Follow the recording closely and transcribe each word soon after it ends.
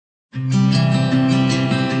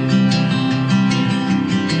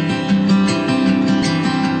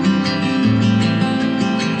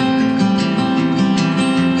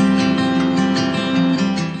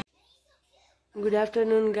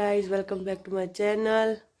Afternoon guys, welcome back to my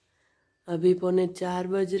channel. अभी 3:45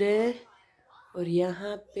 बज रहे हैं और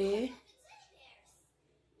यहाँ पे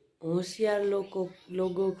होशियार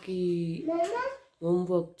लोगों की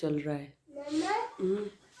होमवर्क चल रहा है।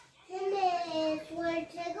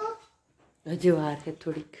 हजे वार है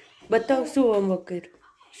थोड़ी। बताओ शू होमवर्क करो,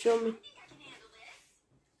 शो मी।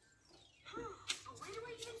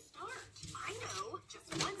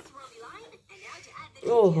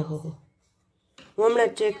 ओहो, હું હમણાં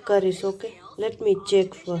ચેક કરીશ. Okay, let me check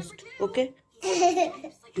first. Okay,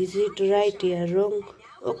 is it right yeah wrong?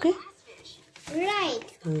 Okay, Right.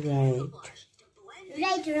 Right.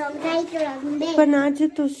 Wrong. પણ આજે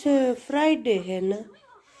તો ફ્રાઈડે હે ને?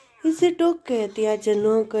 ઇઝ ઇટ ઓકે તે આજે ન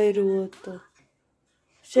કર્યું હોત તો?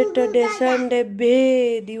 સેટરડે સન્ડે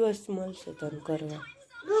 2 દિવસ મળશે તને કરવા.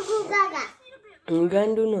 Gugu gaga.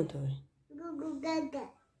 ગાંડું ન થવાય. Gugu gaga.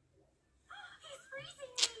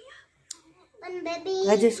 But baby.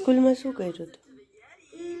 આજે સ્કૂલમાં શું કર્યું હતું?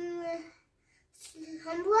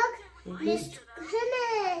 Homework. List.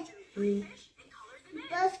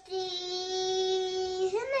 પછી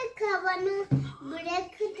હેને ખાવાનું બ્રેક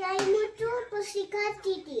ટાઈમ હતો પછી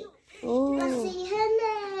ખાતી હતી. પછી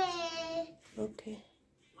હેને ઓકે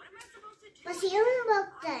પછી homework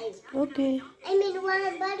time. Okay I mean બાર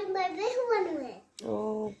બેહવાનું હે.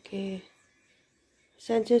 ઓકે,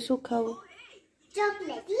 સાંજે શું ખાવું?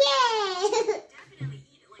 ચોકલેટ. યે!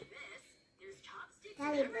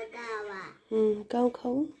 તારી બગાવા. કાઉ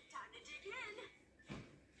ખાવું?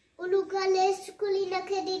 ઓલું કાલે સ્કૂલી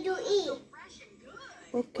નાખી દીધું ઈ.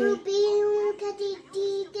 ઓકે ઓલું પીવું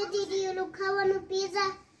કહેતી ઓલું ખાવાનું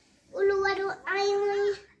પીઝા ઓલું વાળું આયું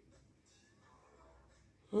હોય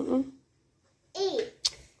એ.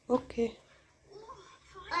 ઓકે,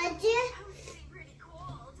 આજે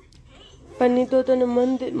પણ ઈ તો તને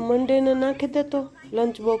મંડે ને નાખી દેતો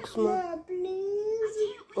લંચ બોક્સમાં. પ્લીઝ.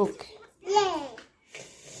 ઓકે, યે!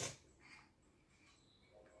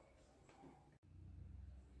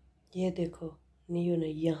 ये देखो नियू ने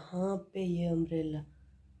यहाँ पे ये अम्ब्रेला,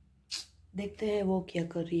 देखते हैं वो क्या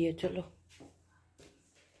कर रही है. चलो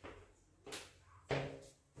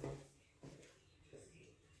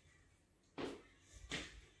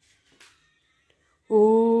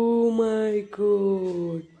ओह माय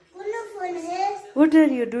गॉड, કોનો ફોન હે? What are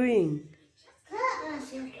you doing? હા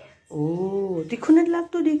છે. ओह, तीखું નથી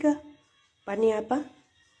લાગતું દીકા? પાણી આપા,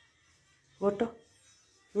 વોટો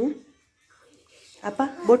આપા,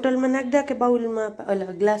 બોટલમાં નાખ દે કે બાઉલમાં આપા,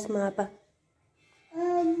 ઓલા ગ્લાસમાં આપા?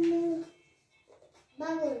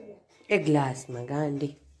 બાબુ. એ ગ્લાસમાં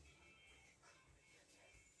ગાંડી.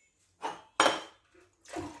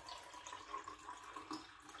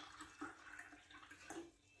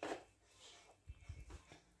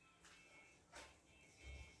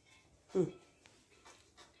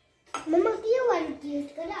 મમ્મા કયું વાળું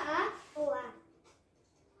યુઝ કરે? આ ઓ આ.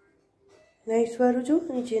 નાઈસ વાળું જો,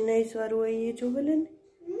 જે નાઈસ વાળું હોય એ જો ભલે ને.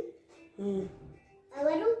 આ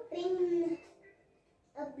વાળું પિંક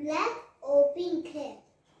બ્લેક ઓ પિંક હે.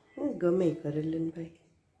 ગમે કરે લે ભાઈ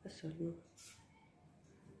અસલનું.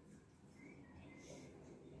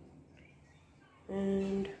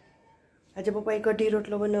 એન્ડ આજે પપ્પાએ કઢી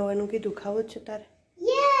રોટલો બનાવવાનું કીધું. ખાવો જ છે તારે?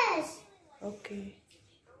 યસ. ઓકે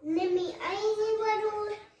મમ્મી આઈ વાળું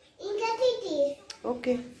ઈ કહેતી હતી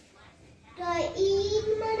ઓકે, તો ઈ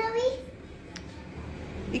બનાવી.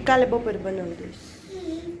 એ કાલે બપોરે બનાવી દઈશ.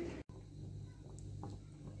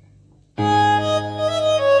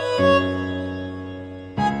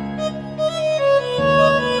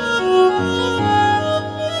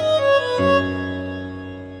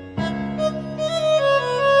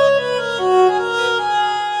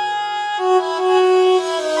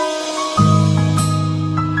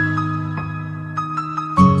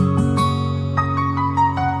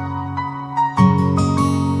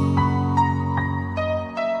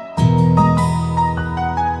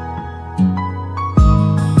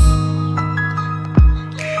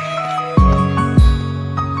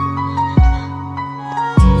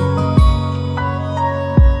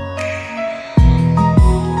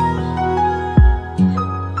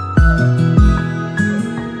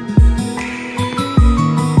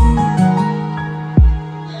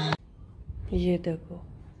 ये देखो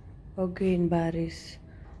अगेन बारिश,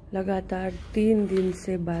 लगातार 3 दिन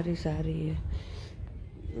से बारिश आ रही है.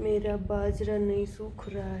 मेरा बाजरा नहीं सूख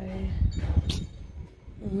रहा है,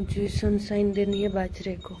 मुझे सनशाइन देनी है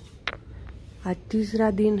बाजरे को. आज तीसरा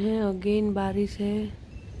दिन है, अगेन बारिश है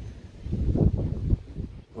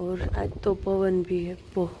और आज तो पवन भी है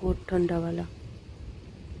बहुत ठंडा वाला.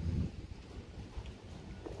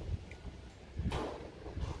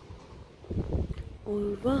 और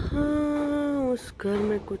वहाँ उस घर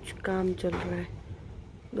में कुछ काम चल रहा है।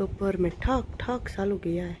 दोपहर में ठक ठक चालू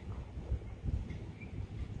किया है।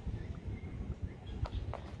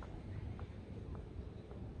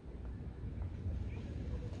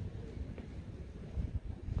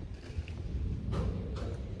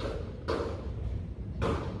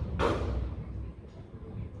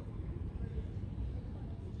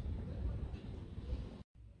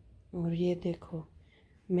 और ये देखो,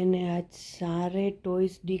 मैंने आज सारे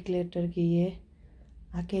टॉयज डिक्लेटर किए,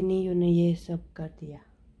 आके नीयू ने ये सब कर दिया।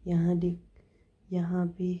 यहाँ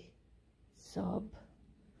भी सब।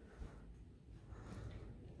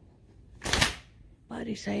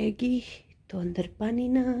 बारिश आएगी तो अंदर पानी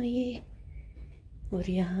ना आए। और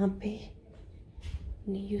यहाँ पे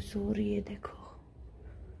नीयू सो रही है, देखो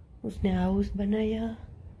उसने हाउस बनाया।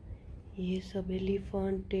 ये सब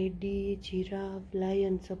एलिफेंट, टेडी, जिराफ,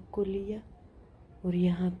 लायन सबको लिया और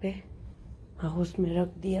यहाँ पे हाउस में रख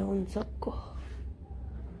दिया उन सबको।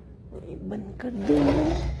 बंद कर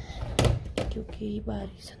देंगे क्योंकि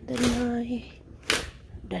बारिश अंदर ना आए।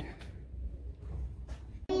 Done.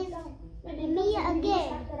 Me again.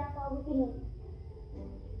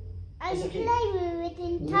 I play with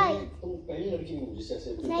it tight.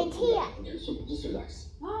 Like here.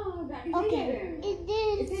 Okay. Is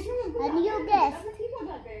this a new guest?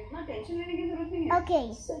 Okay.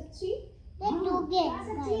 Let's do guess,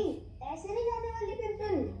 guys.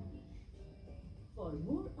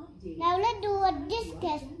 Now let's do a this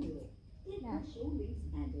guess. No.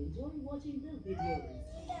 And enjoy watching the videos.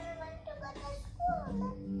 I want to go to school.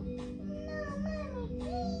 No, mommy,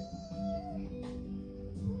 please.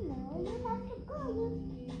 No, you have to go.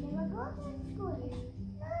 You never go to school.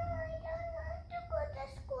 No, I don't want to go to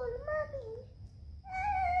school, mommy.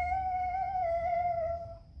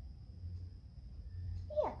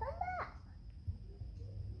 Here, come back.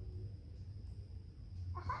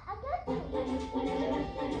 I got you.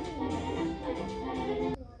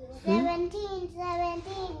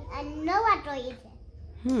 17. I know what to eat.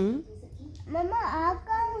 मम्मा आप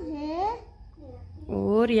कौन है?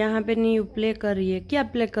 और यहाँ पे Neue play कर रही है। क्या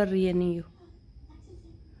प्ले कर रही है नीयू?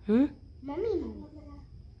 मम्मी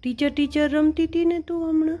टीचर रमती थी ने तू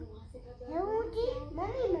हमने।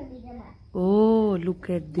 Mummy Rama. Oh look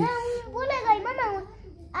at this. बोले गई मम्मा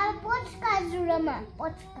आप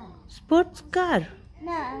स्पोर्ट्स कार।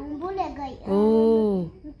 ना बोले गई। ओह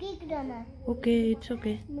kick Rama. Okay it's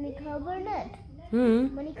okay. मुझे खबर नहीं।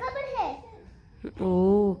 मुझे खबर है।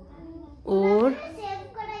 ओह और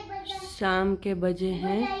शाम के बजे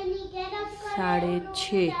हैं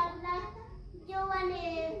 6:30।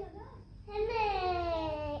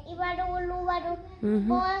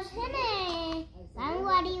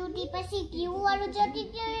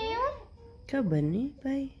 ખબર નહીં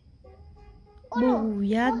ભાઈ, બહુ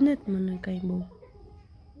યાદ નથી મને કઈ બહુ।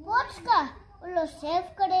 ઓલો સેવ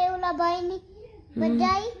કરે ઓલા ભાઈની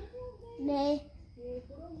બધાઈ ને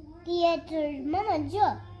થિયેટર મમ્મા જો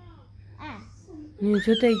આ ને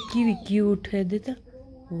જોતા કેવી ક્યુટ હે દેતા।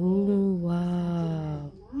 ઓ વાવ,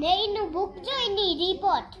 નેનું બુક જો એની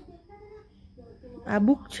રિપોર્ટ। આ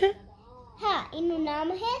બુક છે? હા એનું નામ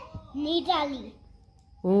હે નિરાલી।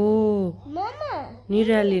 ઓ મમ્મા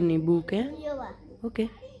નિરાલીની બુક હે? જોવા okay.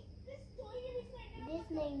 This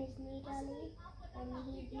name is Nirali and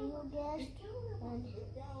he's new guest and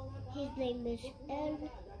his name is El.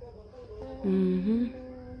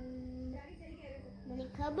 Mani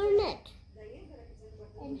Cabernet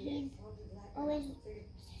and he's always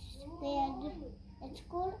scared at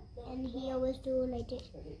school and he always do like this.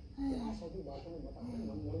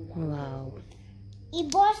 વાવ, ये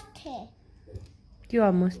boss थे।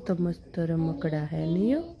 કેવા મસ્ત મસ્ત રમકડા હે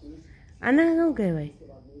નીયો। આના શું કહેવાય?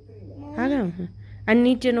 હા કામ આ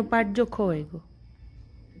નીચેનો પાર્ટ જો ખોવાઈ ગયો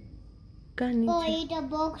કા ओ નીચે? ये तो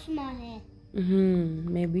बॉक्स में है।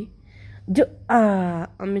 મે બી જો આ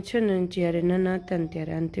અમે છે ને જ્યારે નાના હતા ને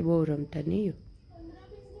ત્યારે આનાથી બહુ રમતા નીયો।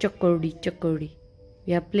 ચકોડી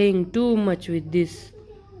we are playing too much with this.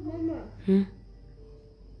 Mama,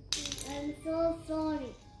 I'm so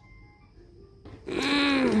sorry.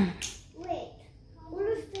 Wait,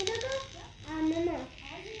 Mama,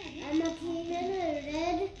 I'm a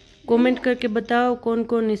red. Comment करके बताओ कौन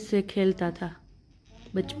कौन इससे खेलता था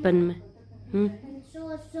बचपन में। I'm so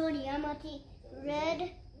sorry. I'm a red,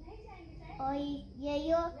 और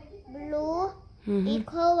येलो, ब्लू, एक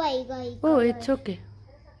खोवाई गई। ओह इट्स ओके,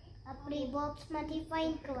 अपनी बॉक्स में थी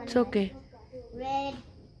फाइन करना। It's okay. Red,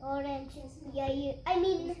 orange, yellow. I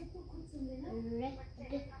mean, red,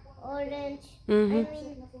 orange. I mean,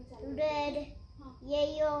 red,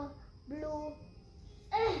 yellow, blue.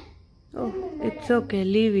 Oh it's okay,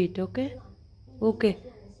 leave it. Okay okay,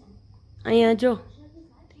 અહીંયા જો।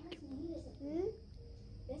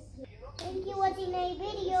 Thank you for watching my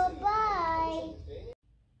video.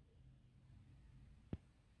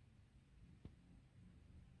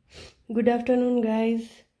 Good afternoon guys.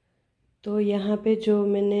 तो यहाँ पे जो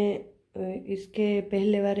मैंने इसके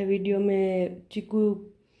पहले वाले वीडियो में चीकू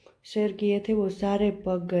शेयर किए थे वो सारे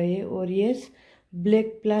पक गए, और यस,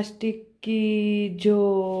 ब्लैक प्लास्टिक की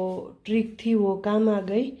जो ट्रिक थी वो काम आ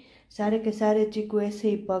गई। सारे के सारे चीकू ऐसे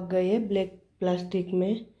ही पक गए ब्लैक प्लास्टिक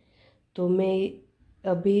में। तो मैं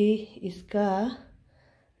अभी इसका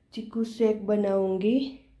चीकू शेक बनाऊंगी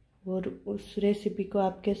और उस रेसिपी को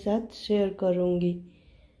आपके साथ शेयर करूंगी।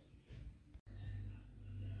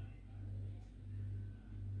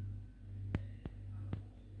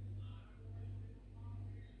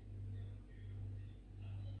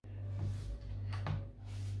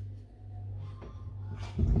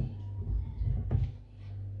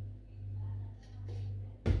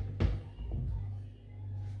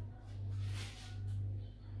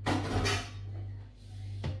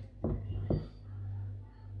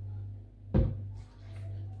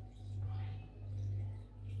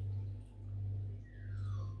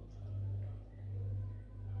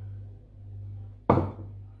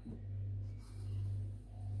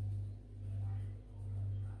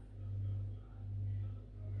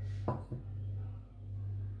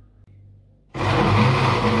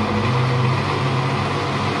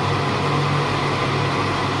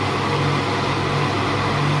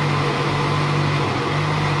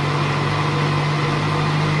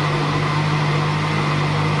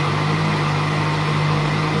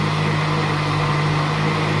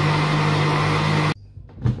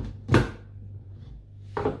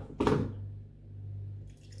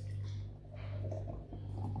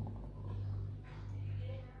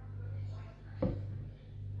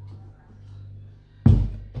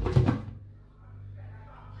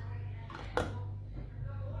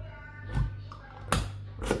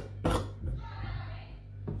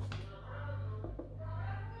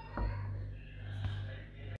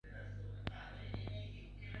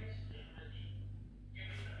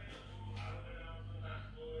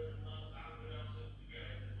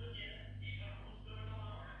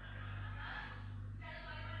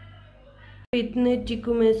 इतने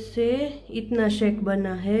चीकू में से इतना शेक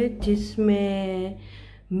बना है, जिसमें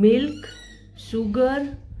मिल्क, शुगर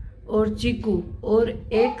और चीकू और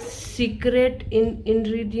एक सीक्रेट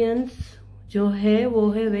इंग्रेडिएंट्स जो है वो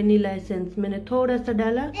है वेनिला एसेंस। मैंने थोड़ा सा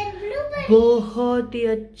डाला, बहुत ही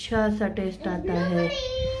अच्छा सा टेस्ट आता है।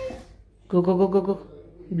 गो गो गो गो गो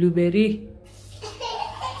ब्लूबेरी,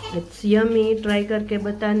 इट्स यमी। ट्राई करके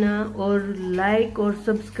बताना और लाइक और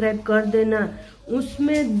सब्सक्राइब कर देना।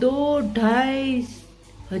 उसमें 2-2.5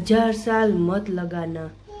 हजार साल मत लगाना,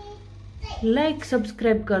 लाइक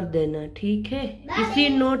सब्सक्राइब कर देना, ठीक है। इसी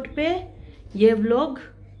नोट पे ये व्लॉग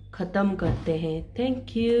खत्म करते हैं।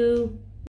 Thank you.